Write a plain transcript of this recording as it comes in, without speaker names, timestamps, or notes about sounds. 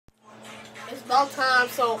about time.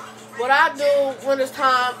 So what I do when it's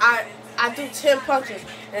time, I do 10 punches.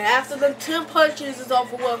 And after the 10 punches is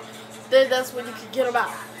over with, then that's when you can get them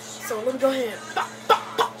out. So let me go ahead.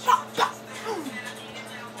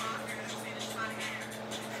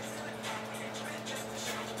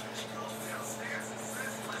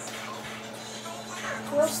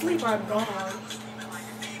 Well, sleep, I'm gone.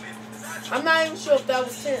 I'm not even sure if that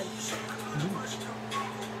was 10.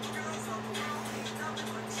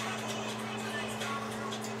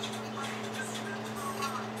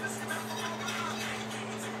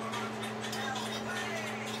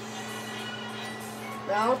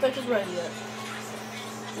 I don't think it's ready yet.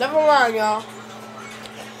 Never mind, y'all.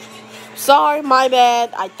 Sorry, my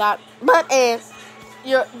bad. I thought, but the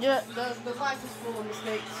life is full of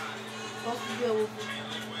mistakes. Supposed to deal with it.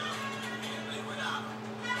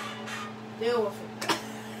 Deal with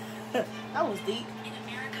it. That was deep. In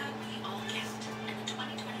America, we all count, and the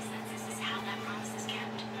 2020 census is how that promise is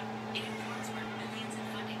kept. It informs where millions in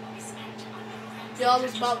funding will be spent on programs. Y'all,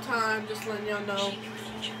 it's about time. Just letting y'all know.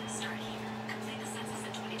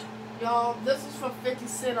 Y'all, this is for 50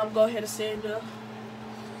 Cent. I'm going ahead and send you.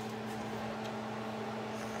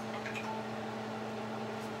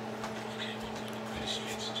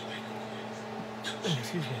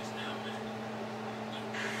 Excuse me.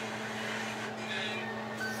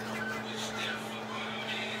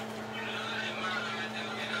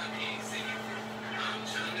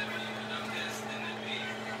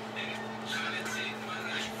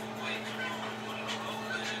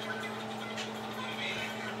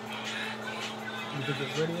 You think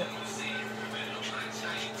it's ready yet?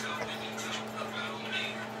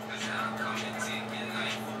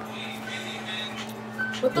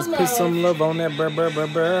 Let's put some love on that, bruh.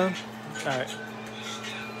 Alright.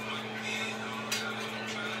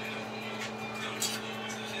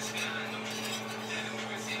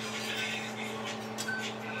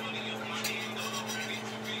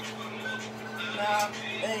 Nah,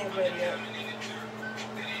 they ain't ready yet.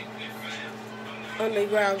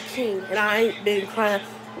 Underground king, and I ain't been crying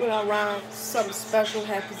when I'm around. Something special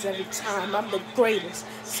happens every time. I'm the greatest,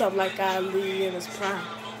 something like Ali in his prime.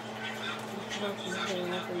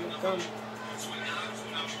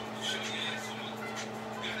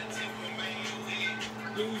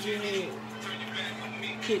 Lose your head,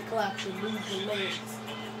 get clapped and lose your legs.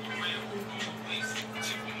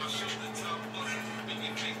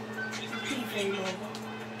 Teeth ain't over.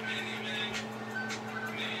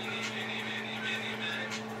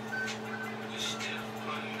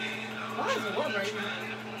 Why is it warm right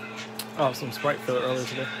now? Oh, some Sprite filler earlier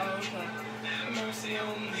today. Oh, okay. Mercy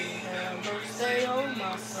on me, have mercy on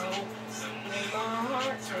my soul. Make my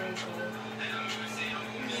heart turn cold.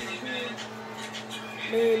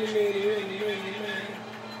 Man.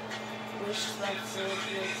 Wish life was so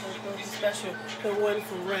special. If it wasn't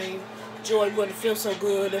for rain, joy wouldn't feel so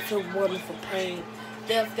good if it wasn't for pain.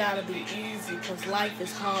 Death gotta be easy, cause life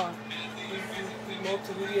is hard.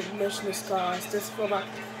 Multi-dimensional scars. This for my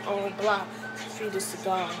own block. Feed the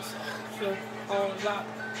cigars. On rock.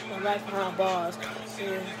 My life behind bars.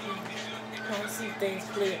 Can't see things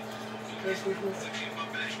clear. This is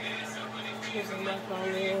life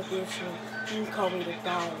on the ambition. You can call me the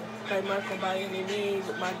dog. Play Michael by any means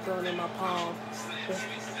with my gun in my palm.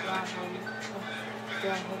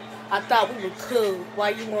 I thought we were cool. Why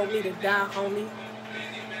you want me to die, homie?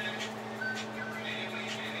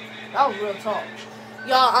 That was real talk.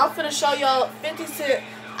 Y'all, I'm finna show y'all 50 Cent.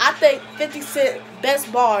 I think 50 Cent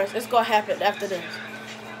best bars is gonna happen after this.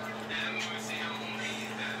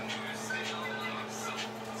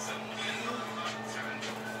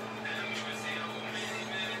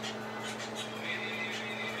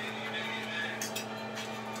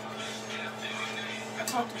 I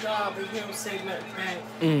talk to God, but he don't say nothing back.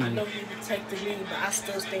 I know he would take the lead, but I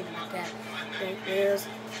still stay like that. There's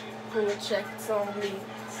pull checks on me.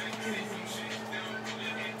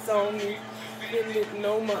 It's on me. Didn't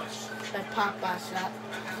know much. That Popeye shot.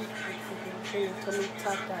 Tell me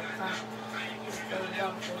top that pop.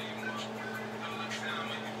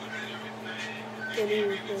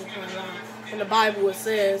 In the Bible it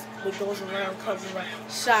says what goes around comes around.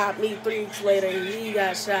 Shot me 3 weeks later and he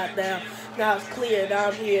got shot down. Now it's clear that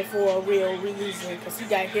I'm here for a real reason. Cause he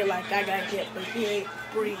got hit like I got hit, but he ain't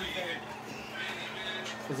breathing.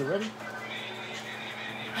 Is it ready?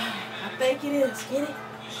 I think it is. Get it?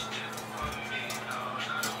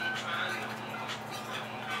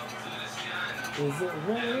 Is it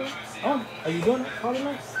ready? Oh, are you doing it? Calling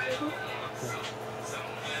us?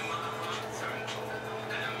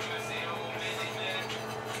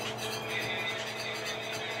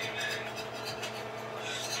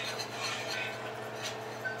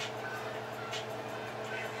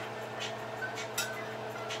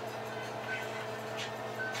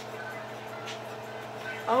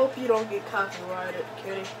 I hope you don't get copyrighted,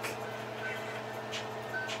 Kenny.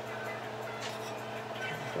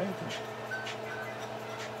 Thank you.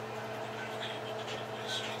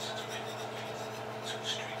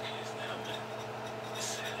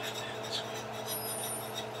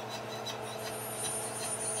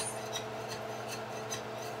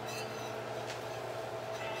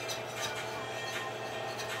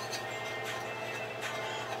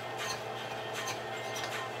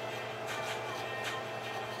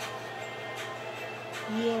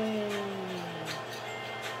 Yay.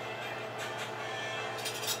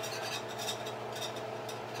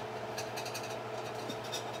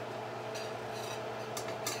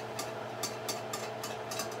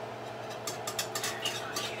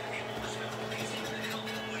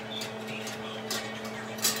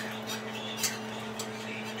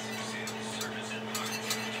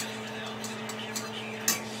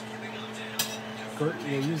 Kurt,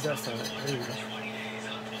 yeah, use that side. There you go.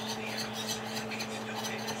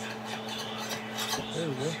 There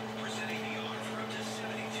we go.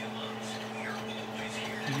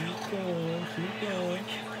 Keep going, keep going.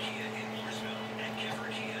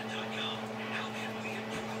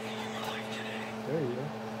 There you go.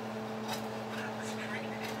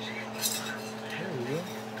 There you go.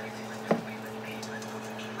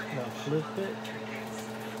 Now flip it.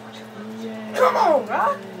 Yay. Come on,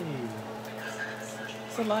 bro.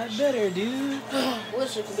 It's a lot better, dude.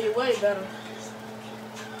 Wish it could be way better.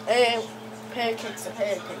 And pancakes are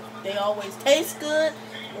pancakes. They always taste good.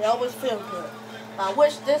 They always feel good. I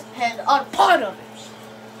wish this had the other part of it.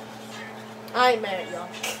 I ain't mad, y'all.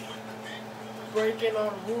 Breaking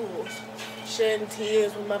all the rules. Shedding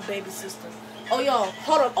tears with my baby sister. Oh, y'all,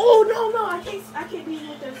 hold on. Oh, no, I can't be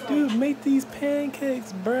with that song. Dude, make these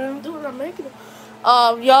pancakes, bro. Dude, I'm making them.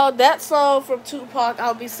 Y'all, that song from Tupac,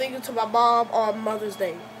 I'll be singing to my mom on Mother's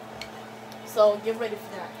Day. So, get ready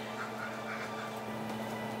for that.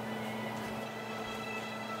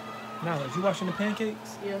 Now, is you watching the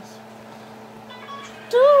pancakes? Yes.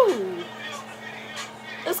 Dude!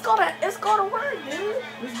 It's gonna work, dude.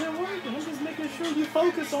 It's been working. I'm just making sure you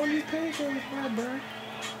focus on these pancakes, bro.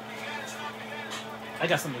 I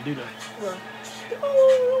got something to do, though. Well, don't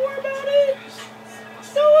worry about it.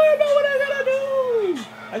 Don't worry about what I gotta do.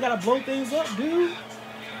 I gotta blow things up, dude.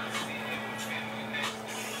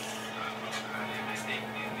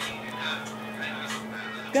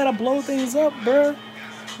 Gotta blow things up, bruh.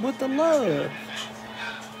 With the love.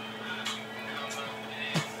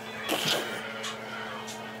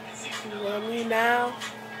 You love me now?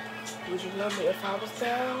 Would you love me if I was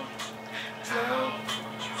down? No.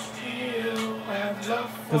 You have love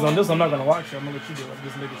for Because on this, I'm not gonna watch it. I'm gonna let you do it. I'm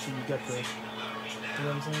just making sure you got the. You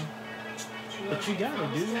know what I'm saying? But you got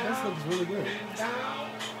it, dude. That looks really good.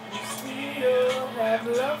 You still have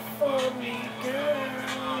love for me,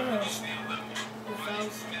 girl. If I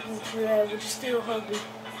was glad, would you still hug me?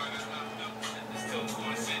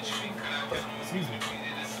 Excuse me.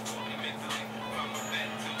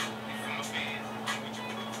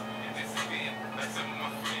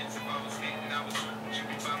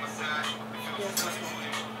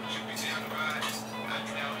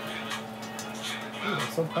 Dude,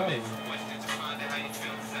 I'm so proud of you.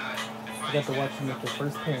 I got to watch you make your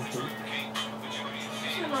first pancake.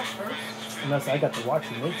 And that's I got to watch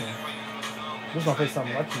you make them. This is my first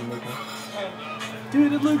time watching you make them.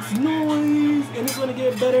 Dude, it looks nice, and it's gonna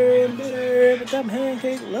get better and better with that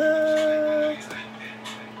pancake love.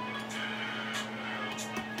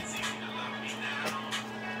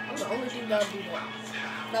 I'm the only dude that'll do that.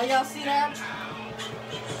 Now y'all see that?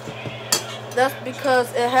 That's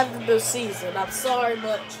because it hasn't been seasoned. I'm sorry,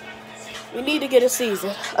 but we need to get a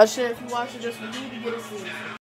season. I'm sure if you're watching this, we need to get a season.